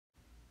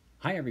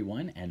Hi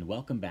everyone and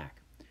welcome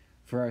back.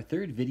 For our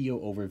third video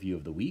overview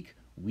of the week,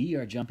 we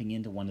are jumping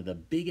into one of the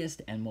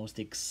biggest and most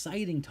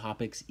exciting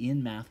topics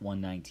in Math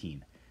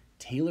 119,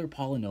 Taylor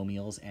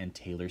polynomials and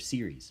Taylor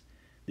series.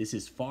 This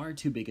is far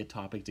too big a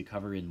topic to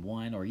cover in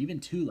one or even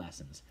two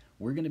lessons.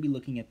 We're going to be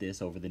looking at this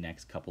over the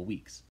next couple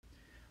weeks.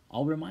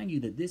 I'll remind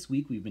you that this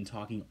week we've been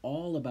talking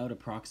all about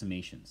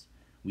approximations.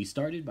 We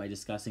started by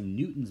discussing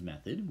Newton's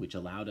method, which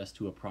allowed us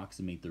to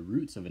approximate the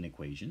roots of an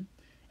equation,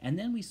 and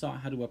then we saw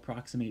how to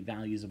approximate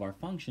values of our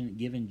function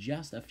given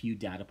just a few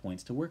data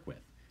points to work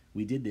with.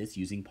 We did this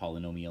using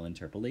polynomial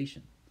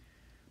interpolation.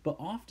 But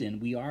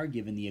often we are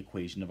given the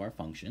equation of our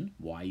function,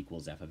 y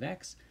equals f of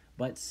x,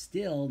 but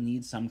still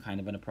need some kind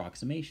of an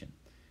approximation.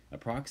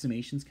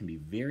 Approximations can be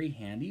very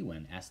handy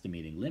when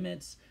estimating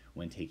limits,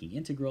 when taking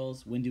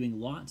integrals, when doing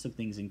lots of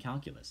things in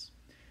calculus.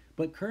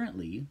 But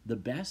currently, the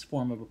best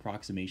form of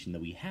approximation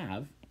that we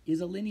have is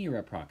a linear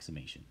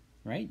approximation,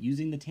 right?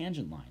 Using the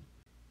tangent line.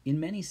 In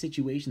many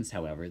situations,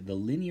 however, the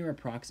linear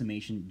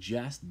approximation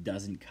just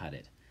doesn't cut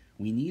it.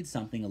 We need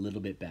something a little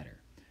bit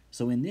better.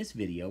 So in this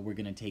video, we're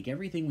going to take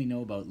everything we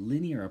know about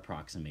linear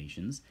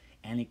approximations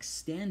and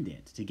extend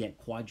it to get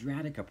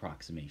quadratic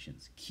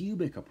approximations,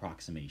 cubic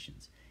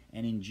approximations,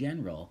 and in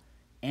general,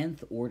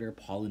 nth order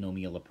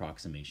polynomial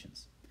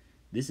approximations.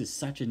 This is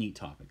such a neat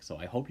topic, so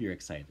I hope you're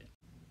excited.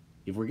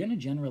 If we're going to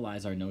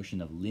generalize our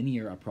notion of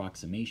linear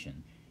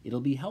approximation,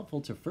 it'll be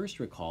helpful to first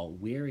recall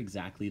where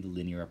exactly the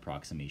linear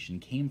approximation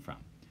came from.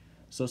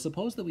 So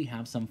suppose that we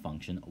have some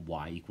function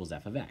y equals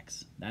f of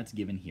x. That's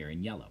given here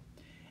in yellow.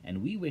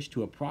 And we wish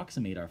to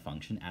approximate our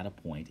function at a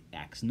point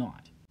x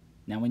naught.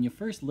 Now when you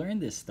first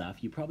learned this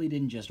stuff, you probably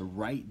didn't just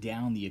write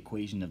down the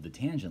equation of the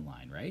tangent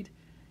line, right?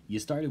 You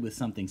started with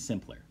something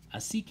simpler, a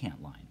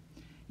secant line.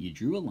 You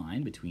drew a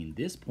line between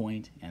this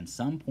point and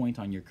some point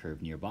on your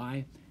curve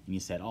nearby, and you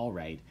said, all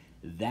right,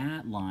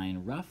 that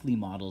line roughly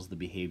models the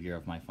behavior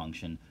of my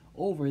function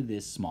over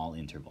this small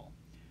interval.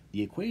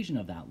 The equation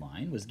of that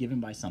line was given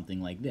by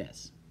something like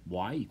this,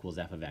 y equals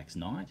f of x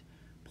naught,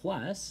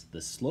 plus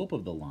the slope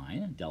of the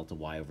line, delta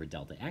y over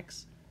delta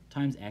x,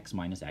 times x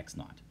minus x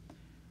naught.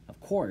 Of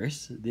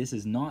course, this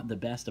is not the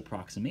best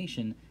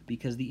approximation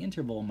because the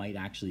interval might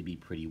actually be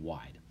pretty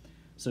wide.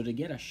 So to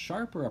get a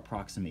sharper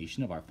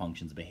approximation of our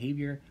function's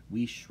behavior,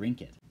 we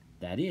shrink it.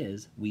 That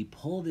is, we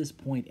pull this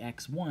point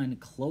x1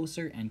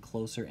 closer and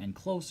closer and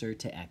closer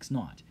to x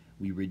naught.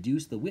 We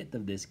reduce the width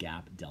of this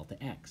gap, delta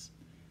x.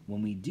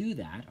 When we do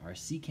that, our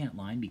secant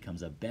line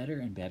becomes a better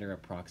and better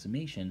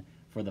approximation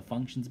for the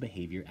function's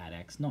behavior at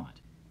x naught.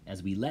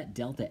 As we let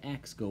delta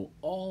x go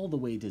all the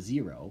way to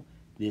 0,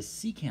 this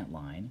secant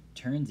line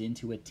turns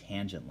into a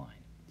tangent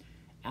line.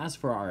 As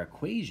for our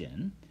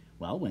equation,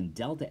 well, when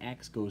delta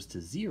x goes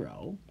to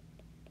 0,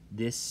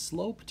 this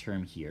slope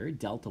term here,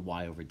 delta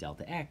y over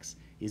delta x,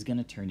 is going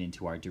to turn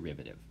into our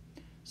derivative.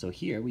 So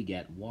here we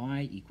get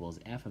y equals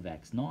f of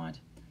x naught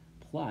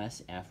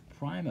plus f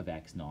prime of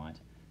x naught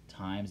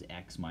times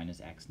x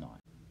minus x naught.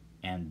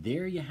 And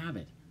there you have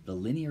it. The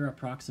linear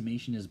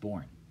approximation is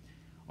born.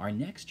 Our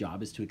next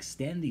job is to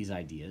extend these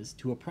ideas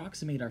to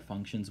approximate our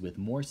functions with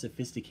more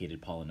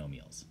sophisticated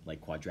polynomials,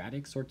 like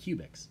quadratics or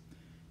cubics.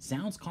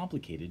 Sounds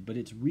complicated, but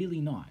it's really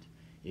not.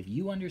 If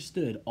you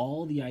understood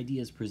all the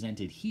ideas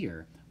presented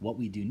here, what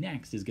we do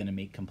next is going to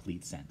make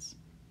complete sense.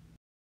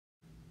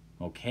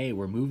 Okay,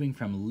 we're moving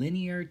from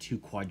linear to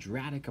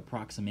quadratic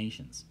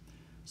approximations.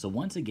 So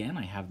once again,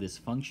 I have this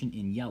function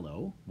in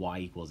yellow, y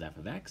equals f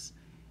of x,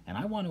 and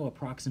I want to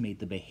approximate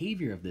the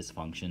behavior of this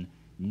function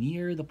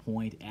near the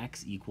point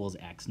x equals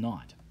x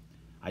naught.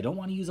 I don't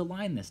want to use a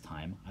line this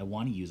time, I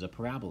want to use a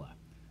parabola.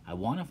 I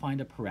want to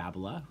find a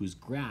parabola whose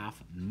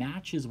graph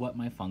matches what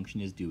my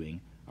function is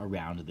doing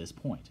around this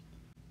point.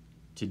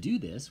 To do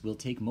this, we'll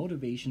take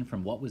motivation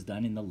from what was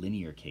done in the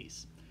linear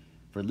case.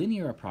 For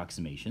linear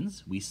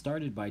approximations, we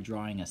started by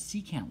drawing a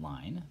secant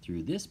line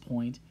through this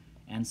point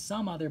and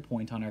some other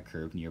point on our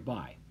curve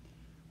nearby.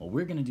 Well,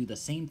 we're going to do the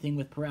same thing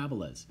with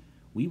parabolas.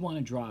 We want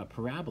to draw a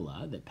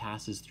parabola that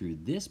passes through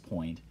this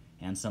point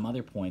and some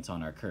other points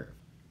on our curve.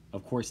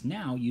 Of course,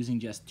 now using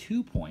just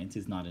 2 points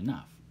is not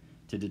enough.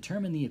 To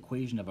determine the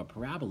equation of a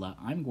parabola,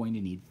 I'm going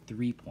to need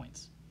 3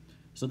 points.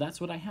 So that's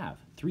what I have,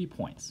 3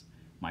 points.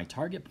 My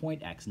target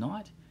point x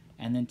naught,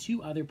 and then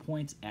 2 other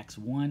points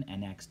x1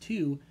 and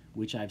x2,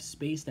 which I've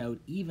spaced out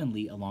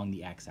evenly along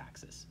the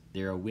x-axis.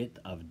 They're a width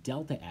of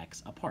delta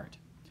x apart.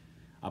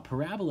 A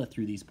parabola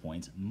through these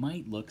points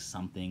might look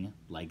something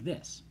like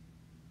this.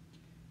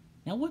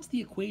 Now what's the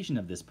equation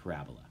of this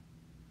parabola?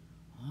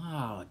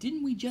 Oh,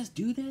 didn't we just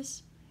do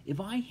this?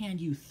 If I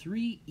hand you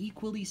 3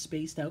 equally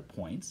spaced out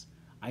points,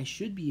 I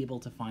should be able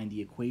to find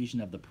the equation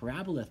of the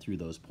parabola through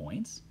those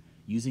points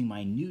using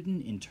my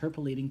Newton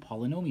interpolating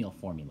polynomial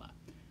formula.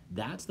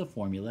 That's the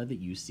formula that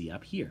you see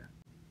up here.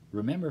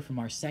 Remember from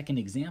our second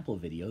example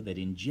video that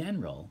in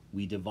general,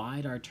 we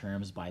divide our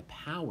terms by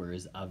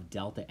powers of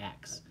delta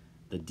x,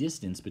 the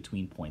distance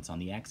between points on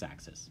the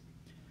x-axis.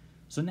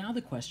 So now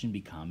the question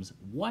becomes,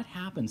 what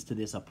happens to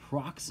this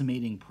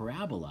approximating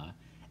parabola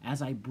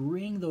as I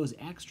bring those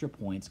extra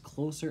points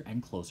closer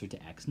and closer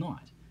to x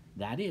naught?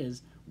 That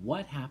is,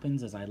 what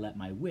happens as I let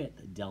my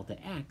width, delta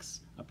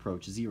x,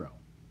 approach 0?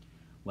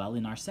 Well,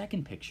 in our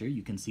second picture,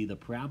 you can see the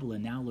parabola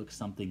now looks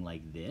something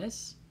like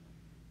this.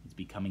 It's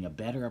becoming a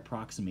better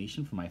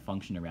approximation for my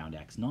function around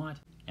x0,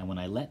 and when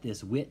I let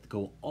this width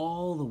go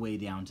all the way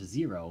down to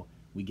 0,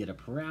 we get a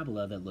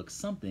parabola that looks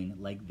something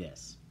like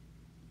this.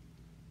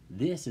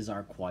 This is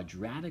our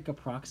quadratic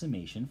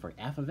approximation for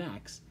f of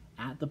x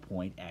at the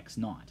point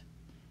x0.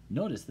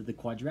 Notice that the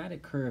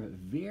quadratic curve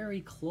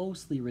very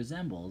closely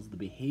resembles the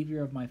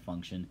behavior of my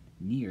function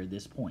near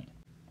this point.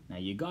 Now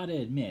you gotta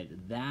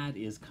admit, that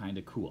is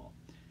kinda cool.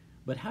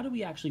 But how do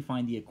we actually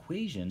find the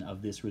equation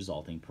of this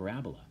resulting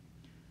parabola?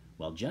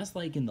 Well, just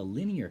like in the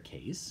linear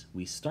case,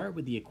 we start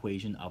with the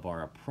equation of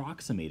our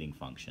approximating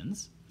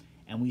functions,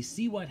 and we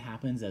see what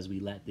happens as we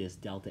let this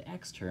delta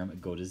x term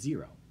go to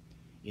 0.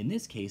 In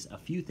this case, a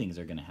few things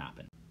are going to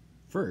happen.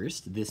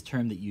 First, this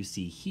term that you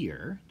see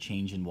here,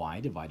 change in y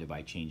divided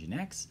by change in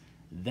x,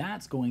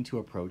 that's going to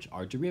approach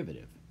our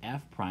derivative,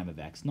 f prime of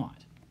x0,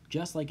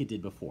 just like it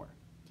did before.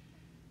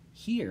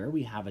 Here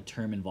we have a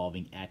term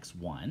involving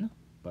x1,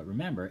 but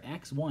remember,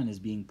 x1 is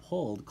being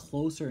pulled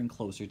closer and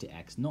closer to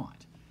x0.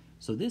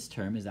 So this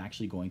term is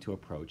actually going to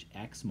approach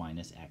x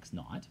minus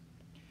x0.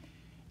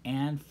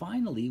 And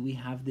finally, we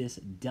have this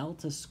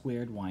delta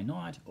squared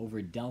y0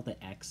 over delta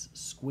x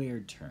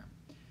squared term.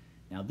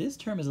 Now this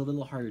term is a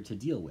little harder to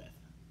deal with.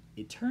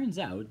 It turns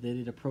out that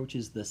it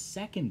approaches the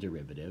second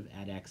derivative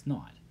at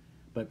x0,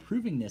 but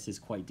proving this is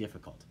quite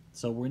difficult,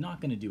 so we're not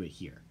going to do it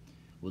here.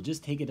 We'll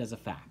just take it as a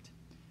fact.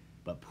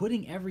 But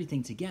putting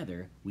everything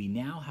together, we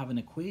now have an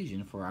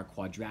equation for our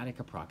quadratic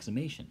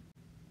approximation.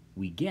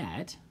 We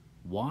get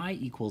y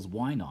equals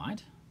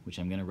y0, which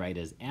I'm going to write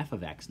as f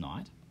of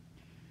x0,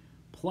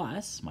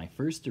 plus my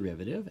first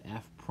derivative,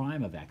 f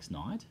prime of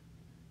x0,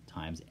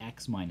 times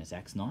x minus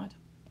x0.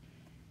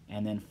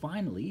 And then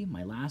finally,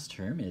 my last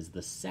term is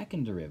the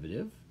second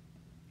derivative,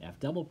 f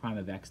double prime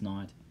of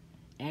x0,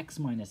 x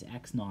minus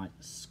x0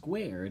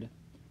 squared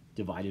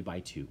divided by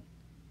 2.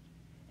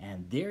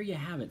 And there you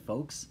have it,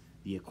 folks,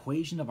 the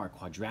equation of our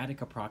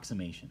quadratic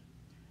approximation.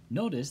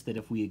 Notice that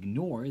if we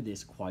ignore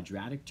this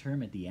quadratic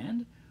term at the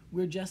end,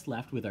 we're just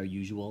left with our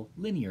usual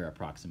linear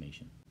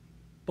approximation.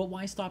 But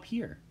why stop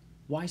here?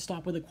 Why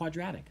stop with a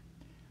quadratic?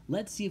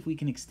 Let's see if we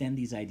can extend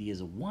these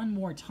ideas one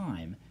more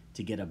time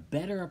to get a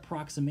better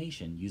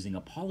approximation using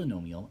a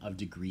polynomial of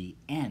degree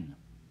n.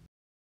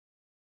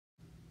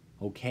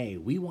 Okay,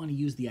 we want to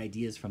use the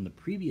ideas from the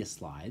previous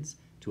slides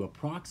to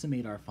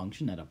approximate our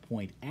function at a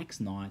point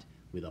x0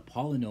 with a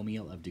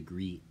polynomial of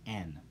degree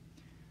n.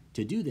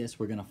 To do this,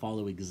 we're going to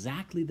follow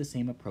exactly the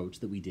same approach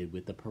that we did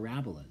with the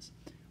parabolas.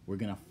 We're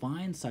going to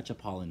find such a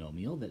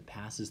polynomial that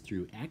passes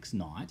through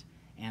x0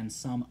 and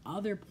some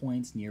other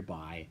points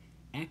nearby,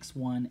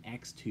 x1,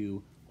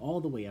 x2,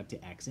 all the way up to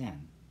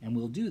xn. And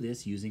we'll do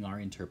this using our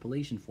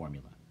interpolation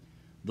formula.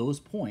 Those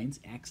points,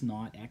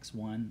 x0,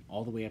 x1,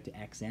 all the way up to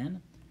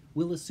xn,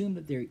 we'll assume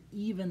that they're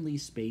evenly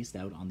spaced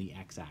out on the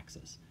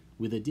x-axis,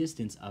 with a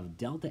distance of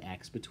delta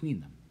x between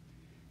them.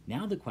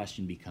 Now the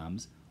question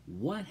becomes,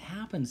 what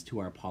happens to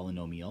our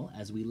polynomial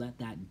as we let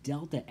that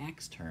delta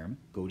x term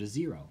go to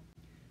 0?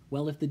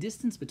 Well, if the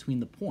distance between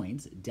the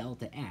points,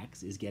 delta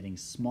x, is getting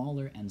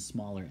smaller and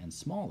smaller and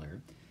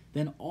smaller,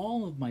 then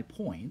all of my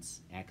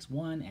points,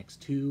 x1,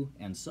 x2,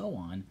 and so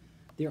on,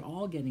 they're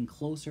all getting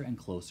closer and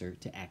closer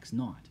to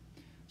x0.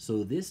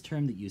 So this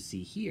term that you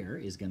see here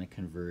is going to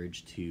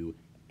converge to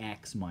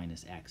x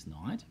minus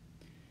x0.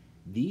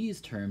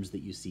 These terms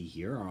that you see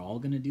here are all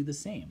going to do the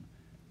same.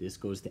 This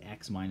goes to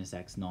x minus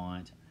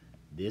x0,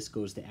 this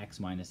goes to x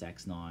minus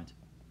x0,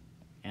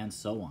 and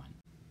so on.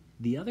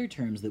 The other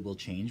terms that will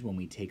change when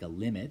we take a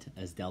limit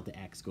as delta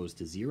x goes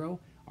to 0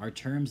 are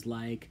terms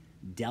like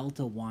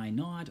delta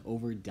y0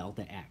 over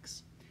delta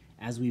x.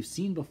 As we've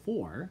seen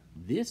before,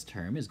 this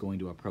term is going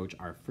to approach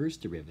our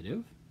first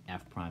derivative,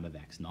 f prime of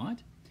x0.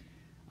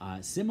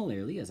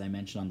 Similarly, as I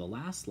mentioned on the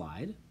last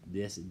slide,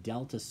 this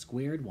delta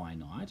squared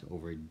y0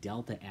 over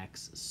delta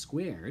x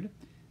squared,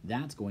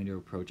 that's going to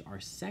approach our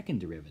second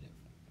derivative.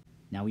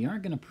 Now we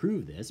aren't going to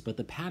prove this, but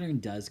the pattern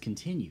does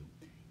continue.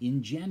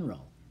 In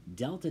general,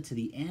 delta to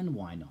the n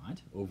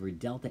y0 over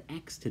delta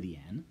x to the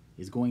n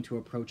is going to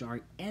approach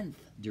our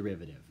nth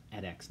derivative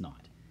at x0,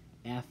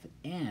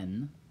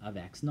 fn of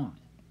x0.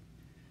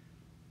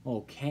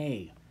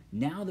 Okay,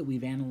 now that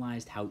we've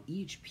analyzed how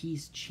each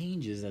piece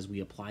changes as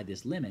we apply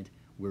this limit,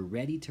 we're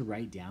ready to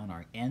write down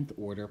our nth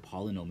order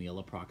polynomial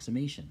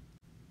approximation.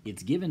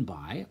 It's given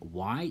by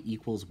y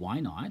equals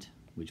y0,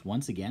 which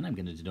once again I'm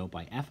going to denote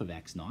by f of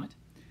x0,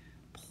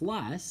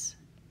 plus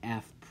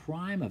f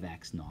prime of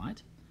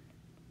x0,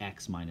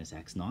 x minus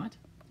x0,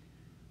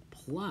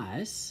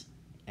 plus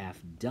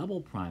f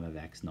double prime of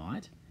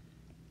x0,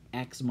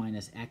 x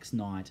minus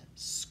x0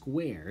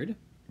 squared,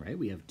 right?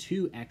 We have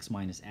two x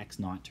minus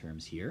x0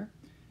 terms here,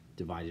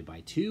 divided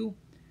by 2,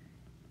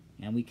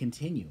 and we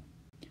continue.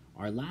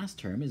 Our last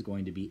term is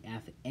going to be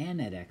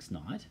fn at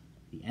x0,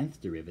 the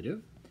nth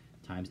derivative,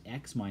 times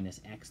x minus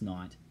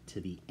x0 to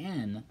the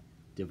n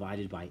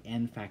divided by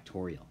n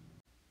factorial.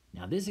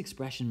 Now this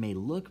expression may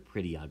look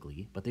pretty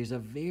ugly, but there's a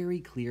very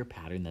clear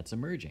pattern that's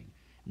emerging.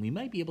 And we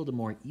might be able to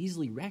more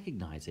easily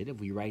recognize it if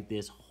we write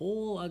this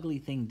whole ugly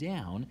thing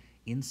down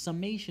in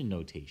summation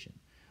notation.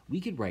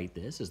 We could write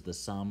this as the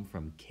sum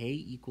from k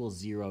equals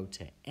 0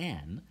 to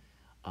n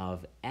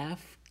of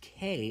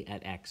fk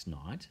at x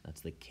naught,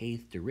 that's the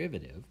kth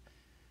derivative,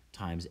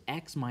 times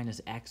x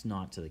minus x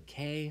naught to the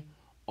k,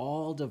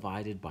 all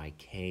divided by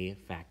k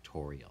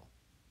factorial.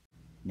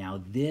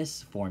 Now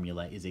this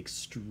formula is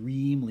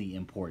extremely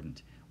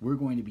important. We're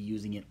going to be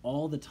using it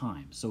all the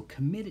time, so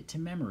commit it to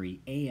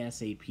memory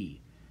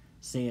ASAP.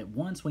 Say it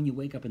once when you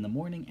wake up in the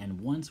morning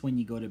and once when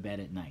you go to bed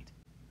at night.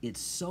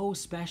 It's so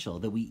special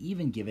that we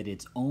even give it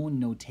its own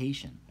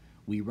notation.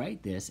 We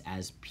write this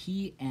as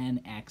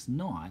Pnx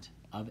naught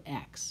of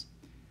x.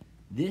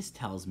 This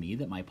tells me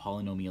that my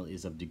polynomial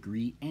is of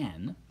degree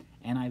n,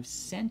 and I've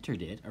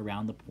centered it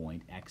around the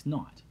point x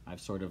naught.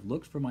 I've sort of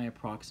looked for my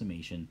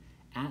approximation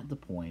at the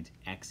point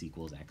x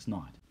equals x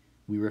naught.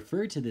 We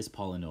refer to this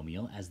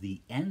polynomial as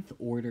the nth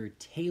order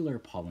Taylor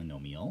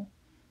polynomial,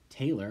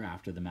 Taylor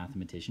after the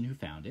mathematician who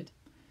found it,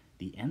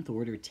 the nth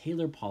order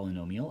Taylor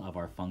polynomial of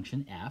our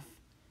function f,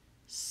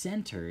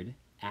 centered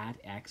at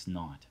x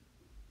naught.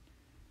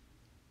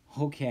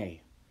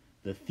 Okay,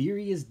 the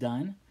theory is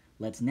done.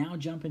 Let's now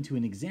jump into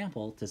an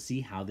example to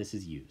see how this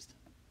is used.